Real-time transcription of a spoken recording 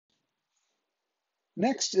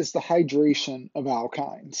Next is the hydration of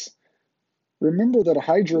alkynes. Remember that a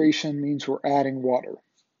hydration means we're adding water.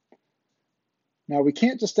 Now we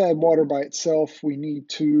can't just add water by itself, we need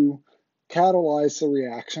to catalyze the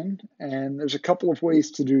reaction, and there's a couple of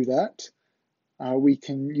ways to do that. We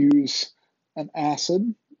can use an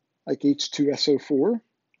acid like H2SO4,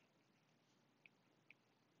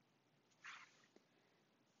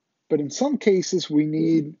 but in some cases we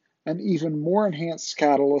need an even more enhanced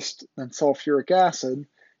catalyst than sulfuric acid,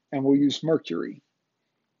 and we'll use mercury.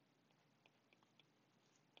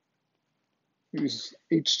 Use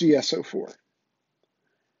HgSO4.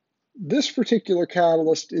 This particular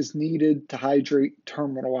catalyst is needed to hydrate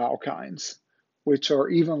terminal alkynes, which are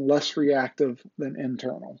even less reactive than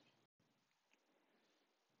internal.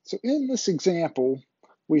 So in this example,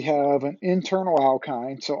 we have an internal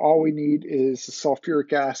alkyne, so all we need is the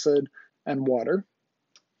sulfuric acid and water,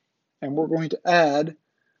 and we're going to add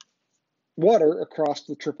water across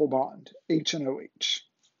the triple bond, H and OH.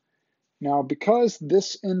 Now, because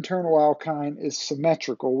this internal alkyne is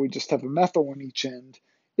symmetrical, we just have a methyl on each end,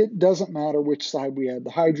 it doesn't matter which side we add the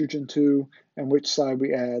hydrogen to and which side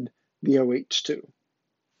we add the OH to.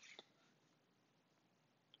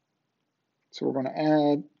 So we're going to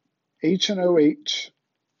add H and OH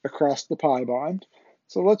across the pi bond.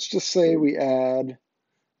 So let's just say we add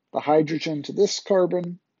the hydrogen to this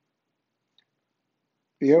carbon,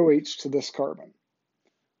 the OH to this carbon.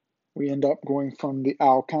 We end up going from the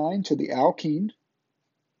alkyne to the alkene.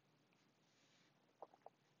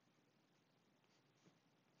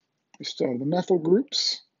 We still have the methyl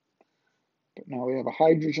groups, but now we have a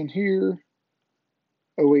hydrogen here,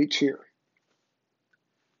 OH here.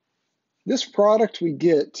 This product we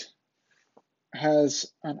get has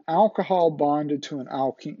an alcohol bonded to an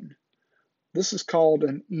alkene. This is called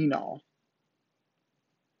an enol.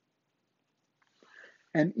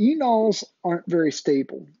 And enols aren't very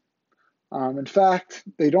stable. In fact,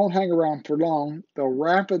 they don't hang around for long. They'll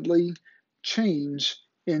rapidly change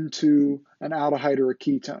into an aldehyde or a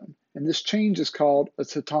ketone. And this change is called a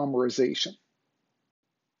tautomerization.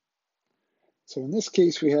 So in this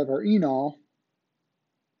case, we have our enol.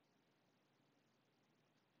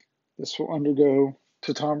 This will undergo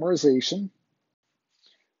tautomerization.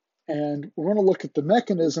 And we're going to look at the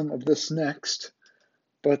mechanism of this next.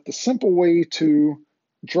 But the simple way to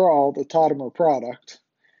draw the tautomer product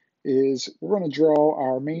is we're going to draw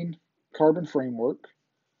our main carbon framework.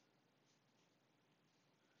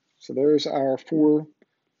 So there's our 4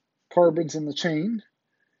 carbons in the chain.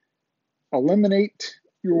 Eliminate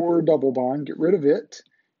your double bond, get rid of it,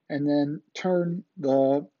 and then turn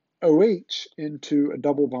the OH into a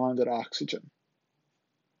double bonded oxygen.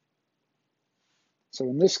 So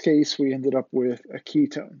in this case, we ended up with a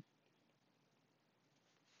ketone.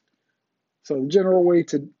 So the general way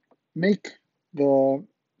to make the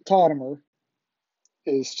tautomer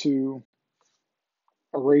is to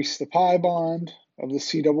erase the pi bond of the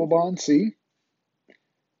C double bond C,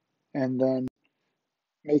 and then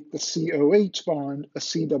make the COH bond a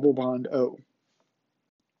C double bond O.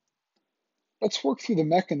 Let's work through the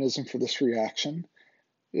mechanism for this reaction.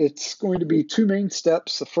 It's going to be 2 main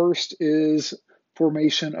steps. The first is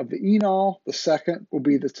formation of the enol. The second will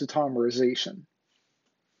be the tautomerization.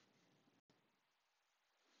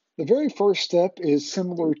 The very first step is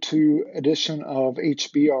similar to addition of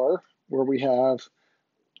HBr, where we have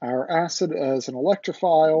our acid as an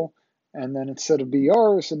electrophile, and then instead of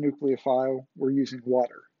Br as a nucleophile, we're using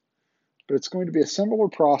water. But it's going to be a similar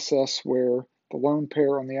process where the lone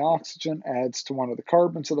pair on the oxygen adds to one of the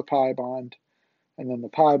carbons of the pi bond, and then the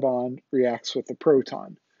pi bond reacts with the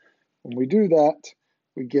proton. When we do that,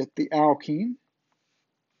 we get the alkene,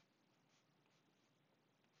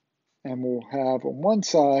 and we'll have on one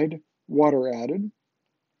side water added,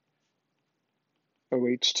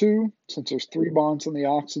 OH2, since there's 3 bonds on the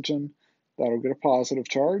oxygen, that'll get a positive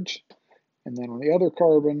charge. And then on the other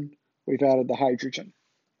carbon, we've added the hydrogen.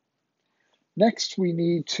 Next, we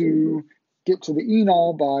need to get to the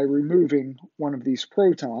enol by removing one of these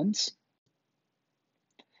protons.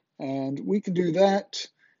 And we can do that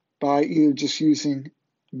by either just using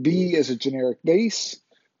B as a generic base,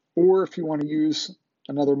 or if you want to use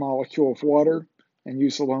another molecule of water and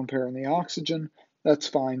use the lone pair on the oxygen, that's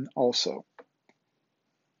fine also.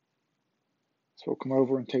 So we'll come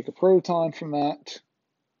over and take a proton from that,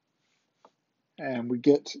 and we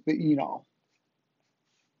get the enol.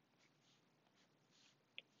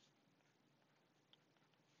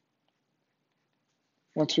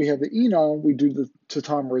 Once we have the enol, we do the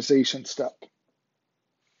tautomerization step.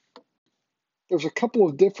 There's a couple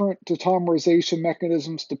of different tautomerization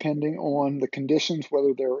mechanisms depending on the conditions,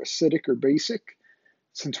 whether they're acidic or basic.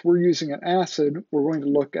 since we're using an acid, we're going to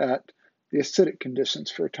look at the acidic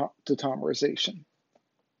conditions for tautomerization.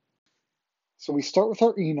 So we start with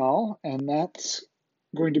our enol, and that's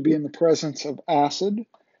going to be in the presence of acid.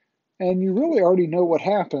 And you really already know what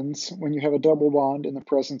happens when you have a double bond in the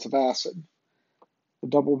presence of acid. The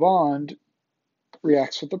double bond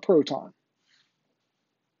reacts with the proton.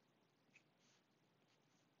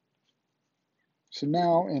 So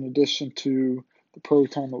now, in addition to the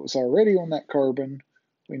proton that was already on that carbon,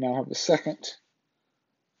 we now have a second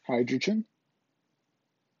hydrogen.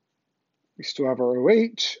 We still have our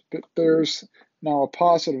OH, but there's now a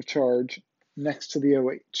positive charge next to the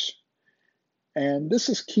OH. And this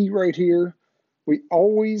is key right here. We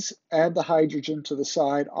always add the hydrogen to the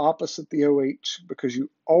side opposite the OH because you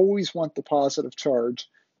always want the positive charge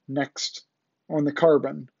next on the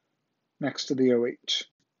carbon next to the OH.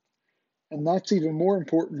 And that's even more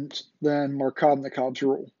important than Markovnikov's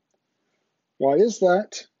rule. Why is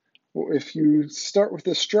that? Well, if you start with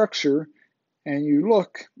this structure and you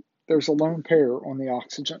look, there's a lone pair on the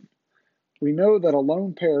oxygen. We know that a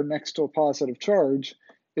lone pair next to a positive charge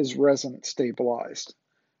is resonance stabilized.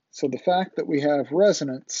 So the fact that we have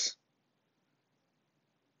resonance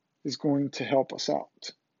is going to help us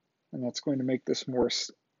out, and that's going to make this more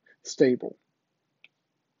stable.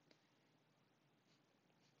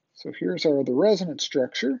 So here's the resonance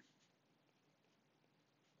structure.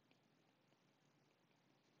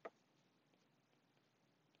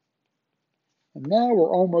 And now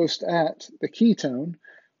we're almost at the ketone.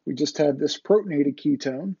 We just had this protonated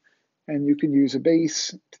ketone, and you can use a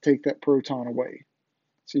base to take that proton away.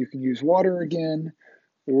 So you can use water again,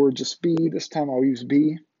 or just B. This time I'll use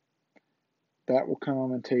B. That will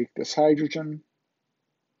come and take this hydrogen,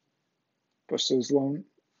 push those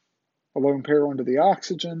a lone pair onto the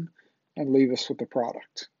oxygen, and leave us with the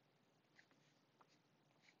product.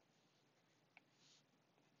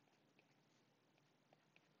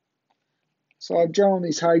 So I've drawn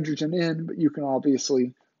these hydrogen in, but you can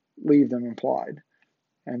obviously leave them implied.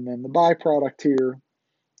 And then the byproduct here,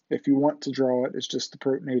 if you want to draw it, is just the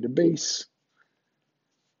protonated base,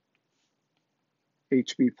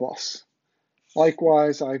 Hb+.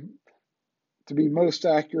 Likewise, to be most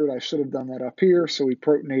accurate, I should have done that up here. So we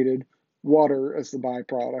protonated water as the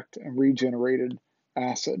byproduct and regenerated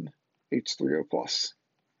acid, H3O+.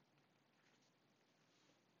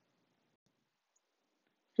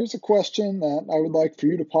 Here's a question that I would like for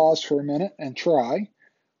you to pause for a minute and try.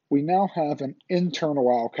 We now have an internal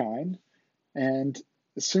alkyne, and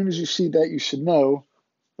as soon as you see that, you should know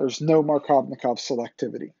there's no Markovnikov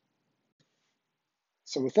selectivity.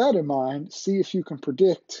 So with that in mind, see if you can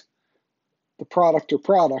predict the product or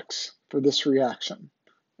products for this reaction,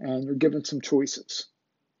 and you're given some choices.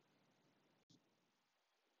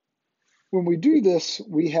 When we do this,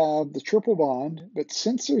 we have the triple bond, but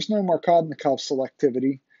since there's no Markovnikov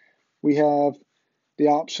selectivity, we have the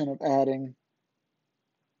option of adding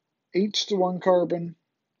H to one carbon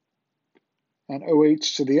and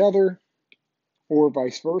OH to the other, or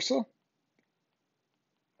vice versa,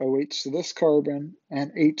 OH to this carbon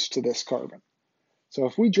and H to this carbon. So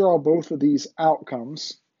if we draw both of these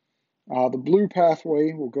outcomes, the blue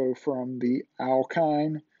pathway will go from the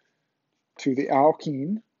alkyne to the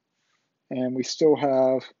alkene, and we still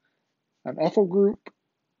have an ethyl group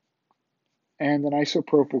and an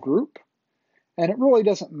isopropyl group. And it really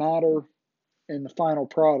doesn't matter in the final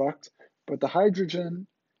product, but the hydrogen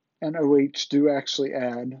and OH do actually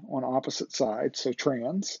add on opposite sides, so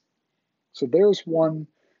trans. So there's one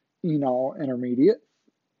enol intermediate.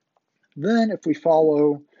 Then if we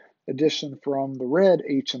follow addition from the red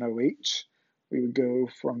H and OH, we would go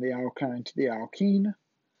from the alkyne to the alkene.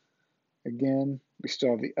 Again, we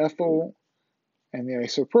still have the ethyl and the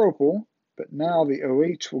isopropyl, but now the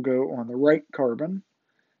OH will go on the right carbon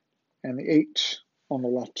and the H on the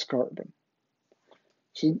left carbon.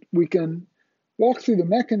 So we can walk through the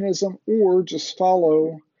mechanism or just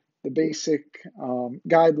follow the basic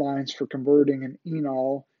guidelines for converting an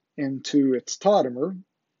enol into its tautomer.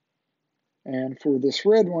 And for this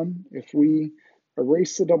red one, if we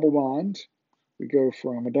erase the double bond, we go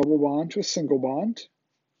from a double bond to a single bond.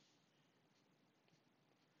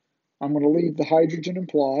 I'm going to leave the hydrogen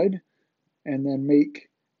implied and then make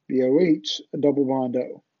the OH a double bond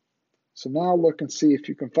O. So now look and see if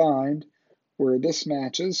you can find where this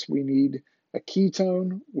matches. We need a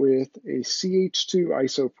ketone with a CH2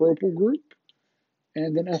 isopropyl group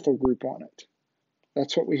and an ethyl group on it.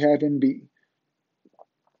 That's what we have in B.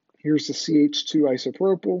 Here's the CH2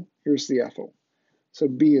 isopropyl, here's the ethyl. So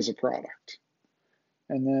B is a product.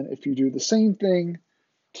 And then if you do the same thing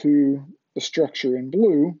to the structure in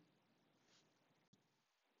blue,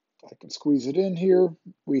 I can squeeze it in here.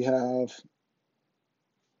 We have,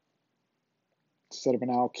 instead of an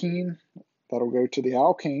alkene, that'll go to the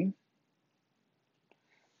alkane.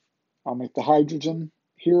 I'll make the hydrogen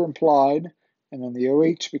here implied, and then the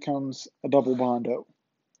OH becomes a double bond O.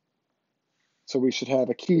 So we should have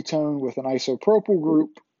a ketone with an isopropyl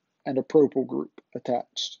group and a propyl group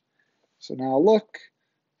attached. So now look,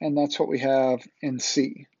 and that's what we have in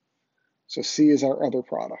C. So C is our other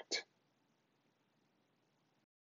product.